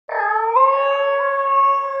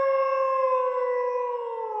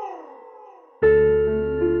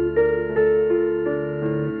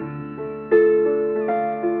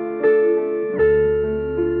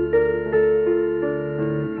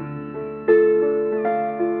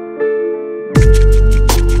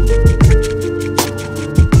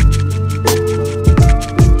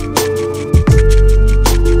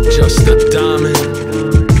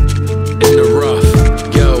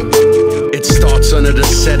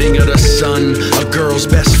setting of the sun. A girl's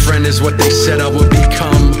best friend is what they said I would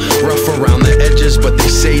become. Rough around the edges, but they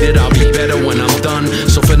say that I'll be better when I'm done.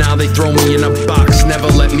 So for now they throw me in a box, never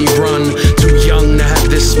let me run. Too young to have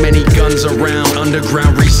this many guns around.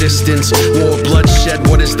 Underground resistance, war, bloodshed,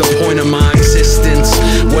 what is the point of my existence?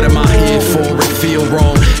 What am I here for? It feel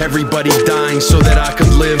wrong. Everybody dying so that I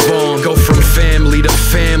could live on. Go from family to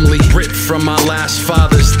family, ripped from my last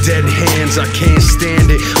father's dead hands. I can't stand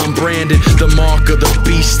it, I'm branded, the mark of the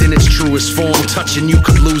beast in its truest form. Touching you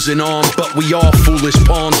could lose an arm, but we all foolish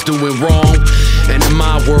pawns doing wrong. And in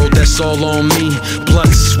my world, that's all on me. Blood,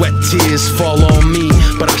 sweat, tears fall on me,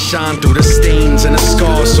 but I shine through the stains and the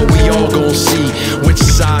scars, so we all gon' see which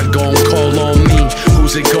side gon' call on me.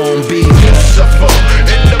 Who's it gon' be? Lucifer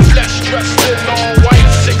in the flesh, dressed in all white,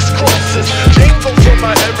 6 crosses, jingle from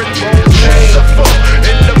my herringbone chain. Lucifer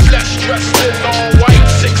in the flesh, dressed in all white,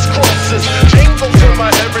 6 crosses, jingle from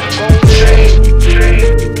my herringbone chain.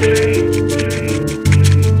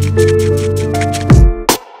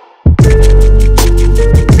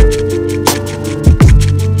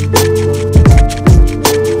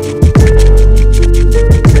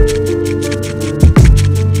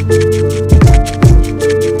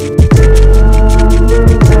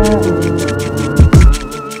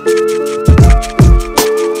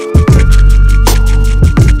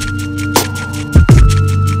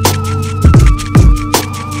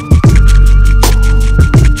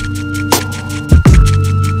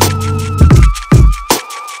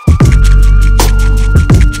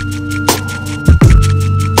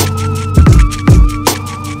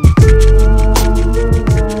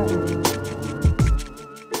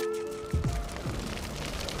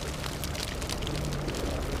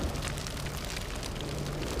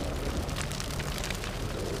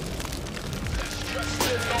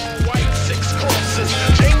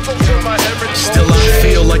 Still I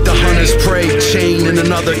feel like the hunter's prey, chained in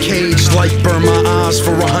another cage. Light burn my eyes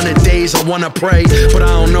for 100 days, I wanna pray, but I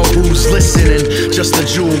don't know who's listening. Just a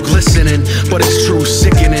jewel glistening, but it's true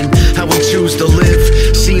sickening how we choose to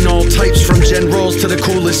live. Seen all types from generals to the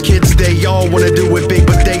coolest kids. They all wanna do it big,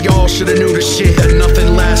 but they all shoulda knew the shit that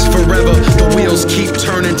nothing lasts forever. The wheels keep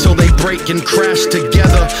turning till they break and crash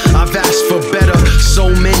together. I've asked for better so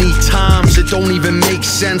many times, it don't even make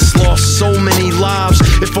sense. Lost so many lives,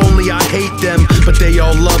 if only I hate them, but they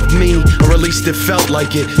all loved me, or at least it felt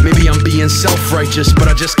like it. Maybe I'm being self-righteous, but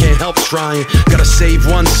I just can't help trying. Gotta save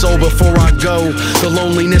one soul before I go. The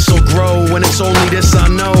loneliness will grow, and it's only this I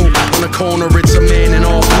know. On the corner it's a man in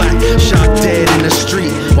all black, shot dead in the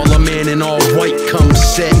street, while a man in all white comes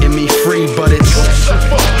setting me free. But it's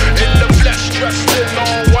Lucifer in the flesh, dressed in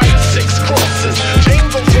all white, 6 crosses,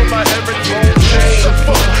 jingle from my herringbone chain.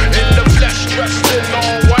 Lucifer in the flesh, dressed in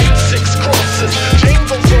all white, 6 crosses,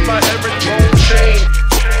 jingle from my herringbone chain.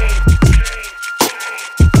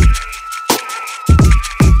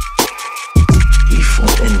 We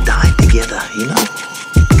fought and died together, you know.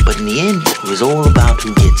 But in the end, it was all about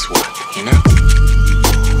who gets what, you know.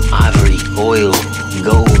 Ivory, oil,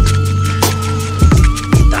 gold,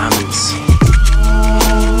 diamonds.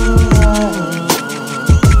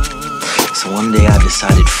 So one day I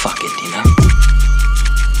decided, fuck it, you know.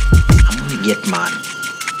 I'm gonna get mine.